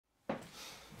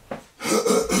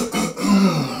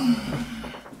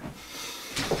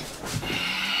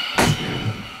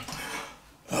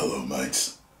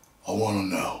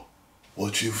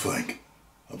what you think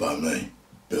about me,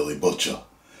 Billy Butcher,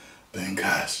 being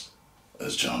cast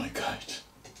as Johnny Cage.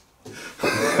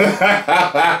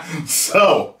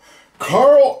 So,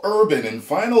 Karl Urban in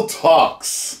final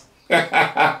talks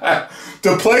to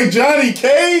play Johnny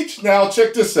Cage. Now,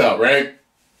 check this out, right?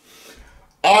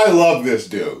 I love this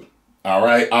dude. All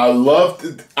right, I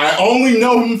only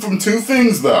know him from two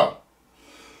things, though: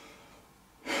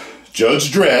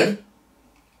 Judge Dredd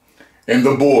and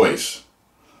The Boys.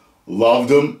 Loved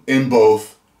him in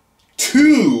both.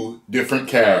 Two different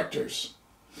characters.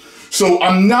 So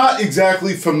I'm not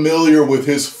exactly familiar with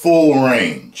his full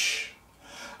range.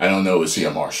 I don't know, is he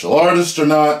a martial artist or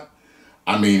not?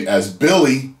 I mean, as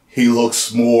Billy, he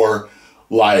looks more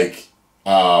like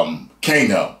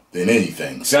Kano than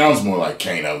anything. Sounds more like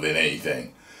Kano than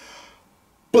anything.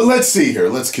 But let's see here.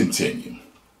 Let's continue.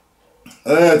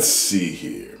 Let's see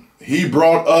here. He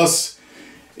brought us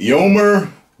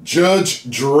Yomer, Judge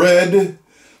Dredd,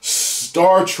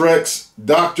 Star Trek's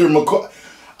Dr. McCoy.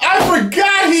 I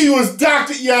forgot he was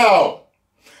Dr. Yo!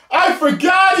 I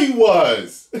forgot he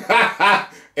was!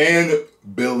 And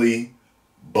Billy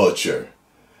Butcher.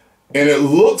 And it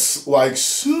looks like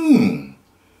soon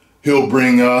he'll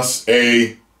bring us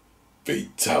a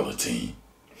fatality.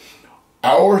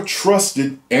 Our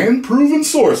trusted and proven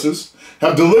sources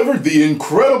have delivered the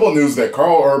incredible news that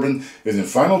Karl Urban is in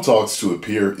final talks to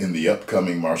appear in the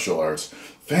upcoming martial arts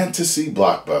fantasy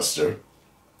blockbuster,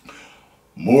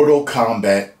 Mortal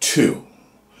Kombat 2.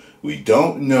 We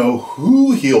don't know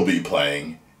who he'll be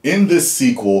playing in this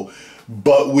sequel,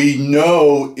 but we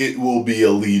know it will be a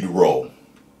lead role.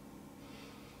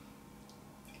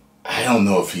 I don't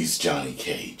know if he's Johnny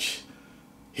Cage.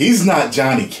 He's not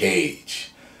Johnny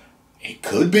Cage. It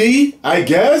could be, I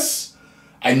guess.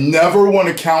 I never want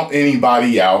to count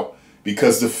anybody out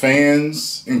because the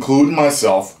fans, including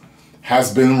myself,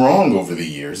 has been wrong over the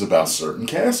years about certain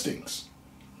castings.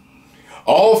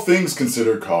 All things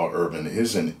considered, Karl Urban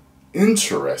is an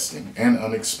interesting and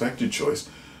unexpected choice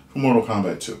for Mortal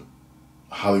Kombat 2.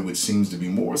 Hollywood seems to be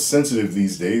more sensitive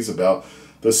these days about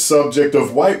the subject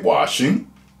of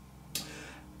whitewashing,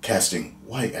 casting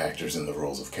white actors in the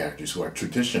roles of characters who are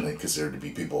traditionally considered to be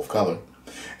people of color.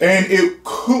 And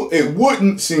it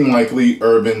wouldn't seem likely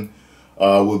Urban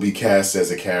will be cast as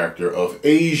a character of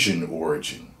Asian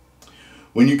origin.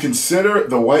 When you consider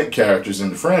the white characters in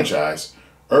the franchise,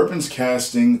 Urban's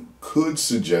casting could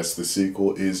suggest the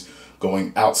sequel is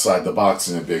going outside the box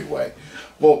in a big way.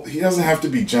 Well, he doesn't have to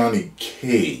be Johnny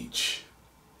Cage.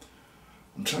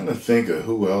 I'm trying to think of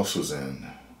who else was in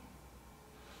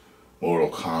Mortal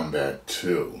Kombat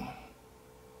 2.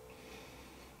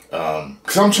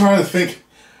 Because I'm trying to think.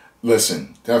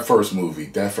 Listen, that first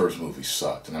movie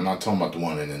sucked. And I'm not talking about the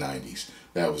one in the 90s.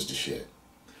 That was the shit.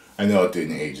 I know it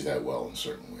didn't age that well in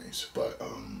certain ways, but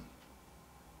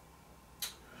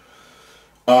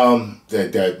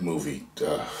that movie,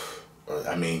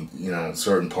 I mean, you know,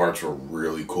 certain parts were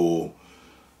really cool.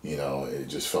 You know, it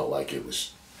just felt like it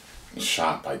was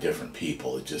shot by different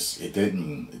people. It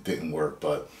didn't work.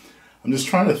 But I'm just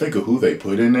trying to think of who they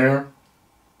put in there,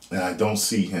 and I don't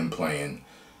see him playing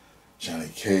Johnny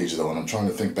Cage though. And I'm trying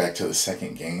to think back to the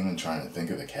second game and trying to think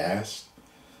of the cast.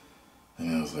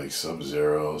 And it was like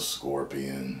Sub-Zero,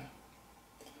 Scorpion,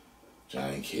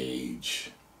 Johnny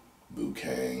Cage, Liu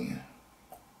Kang,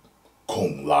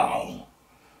 Kung Lao,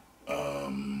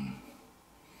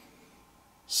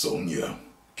 Sonya,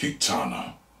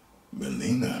 Kitana,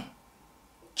 Melina,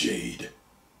 Jade,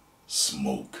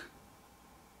 Smoke,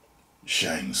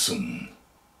 Shang Tsung,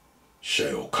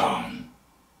 Shao Kahn,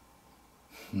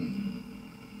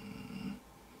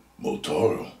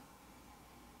 Motoro,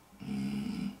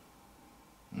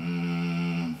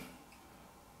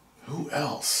 who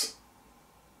else?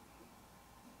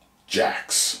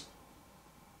 Jax.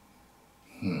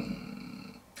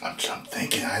 I'm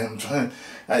thinking.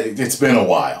 It's been a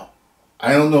while.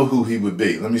 I don't know who he would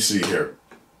be. Let me see here.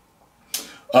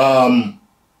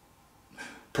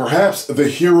 Perhaps the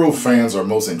hero fans are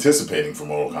most anticipating for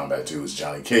Mortal Kombat 2 is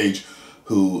Johnny Cage,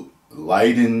 who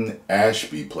Lyndon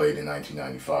Ashby played in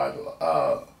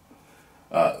 1995.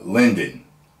 Lyndon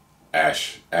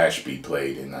Ashby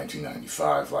played in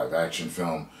 1995 live-action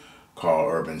film. Karl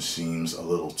Urban seems a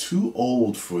little too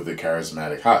old for the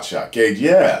charismatic hotshot Cage.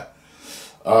 Yeah.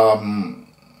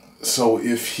 So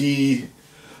if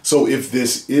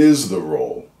this is the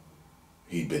role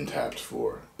he'd been tapped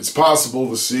for, it's possible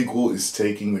the sequel is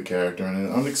taking the character in an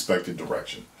unexpected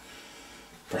direction.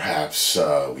 Perhaps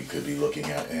we could be looking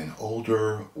at an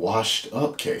older,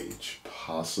 washed-up Cage.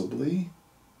 Possibly.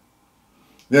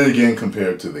 Then again,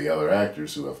 compared to the other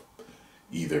actors who have,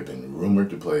 either been rumored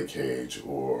to play Cage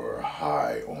or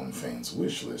high on fans'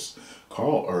 wish list.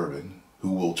 Karl Urban,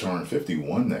 who will turn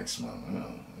 51 next month,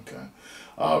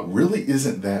 really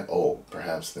isn't that old.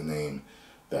 Perhaps the name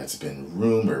that's been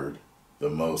rumored the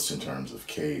most in terms of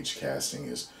Cage casting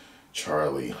is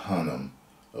Charlie Hunnam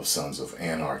of Sons of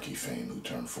Anarchy fame, who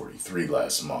turned 43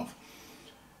 last month.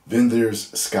 Then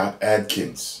there's Scott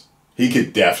Adkins. He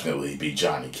could definitely be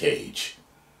Johnny Cage.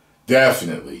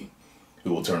 Definitely.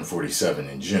 Who will turn 47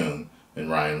 in June.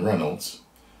 And Ryan Reynolds,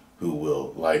 who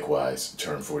will likewise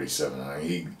turn 47.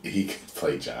 He could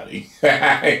play Johnny.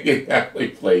 He could definitely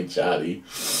play Johnny.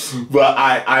 But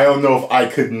I don't know if I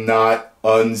could not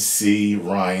unsee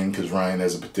Ryan, because Ryan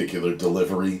has a particular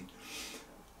delivery.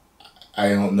 I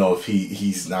don't know if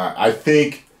he's not. I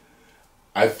think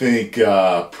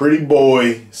pretty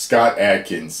boy Scott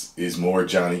Adkins is more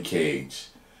Johnny Cage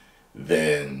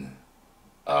than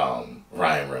Ryan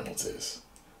Reynolds is.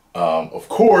 Of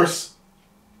course,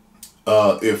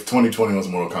 if 2021's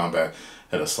Mortal Kombat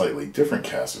had a slightly different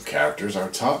cast of characters, our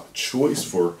top choice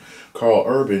for Karl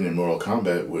Urban in Mortal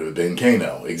Kombat would have been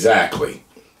Kano. Exactly.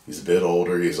 He's a bit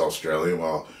older. He's Australian,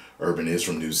 while Urban is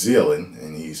from New Zealand,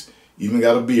 and he's even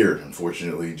got a beard.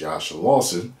 Unfortunately, Josh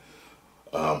Lawson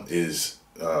is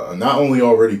not only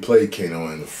already played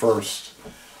Kano in the first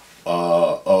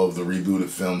of the rebooted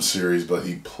film series, but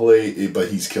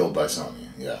he's killed by Sonya.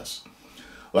 Yes.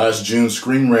 Last June,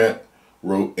 Screen Rant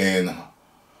wrote in.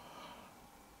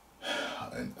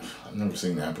 I've never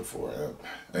seen that before.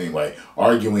 Anyway,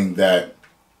 arguing that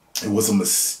it was a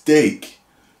mistake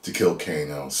to kill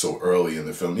Kano so early in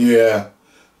the film. Yeah,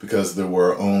 because there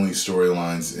were only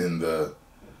storylines in the.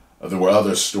 There were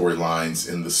other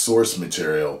storylines in the source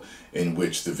material in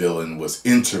which the villain was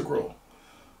integral.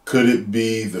 Could it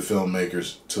be the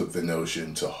filmmakers took the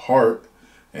notion to heart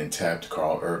and tapped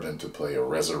Karl Urban to play a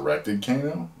resurrected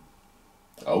Kano?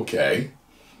 Okay.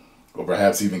 Or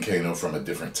perhaps even Kano from a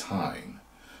different time.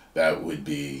 That wouldn't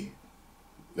be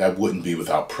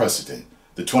without precedent.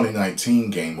 The 2019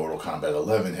 game Mortal Kombat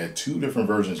 11 had 2 different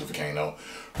versions of Kano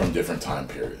from different time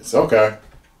periods. Okay.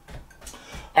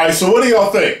 Alright, so what do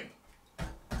y'all think?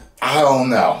 I don't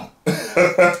know.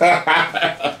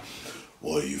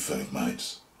 What do you think,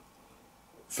 mates?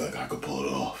 Think I could pull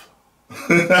it off?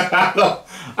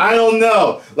 I don't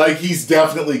know. Like, he's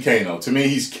definitely Kano. To me,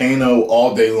 he's Kano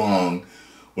all day long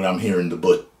when I'm hearing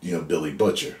Billy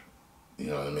Butcher. You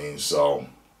know what I mean? So,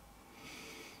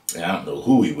 I don't know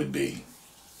who he would be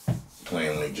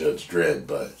playing like Judge Dredd,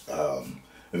 but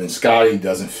and then Scotty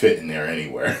doesn't fit in there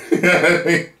anywhere.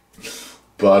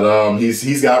 But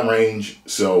he's got range,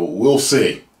 so we'll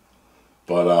see.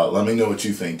 But let me know what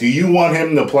you think. Do you want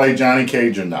him to play Johnny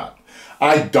Cage or not?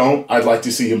 I don't. I'd like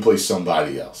to see him play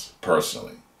somebody else,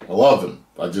 personally. I love him.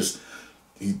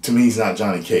 To me, he's not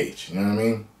Johnny Cage. You know what I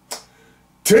mean?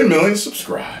 10 million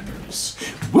subscribers.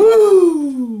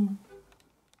 Woo!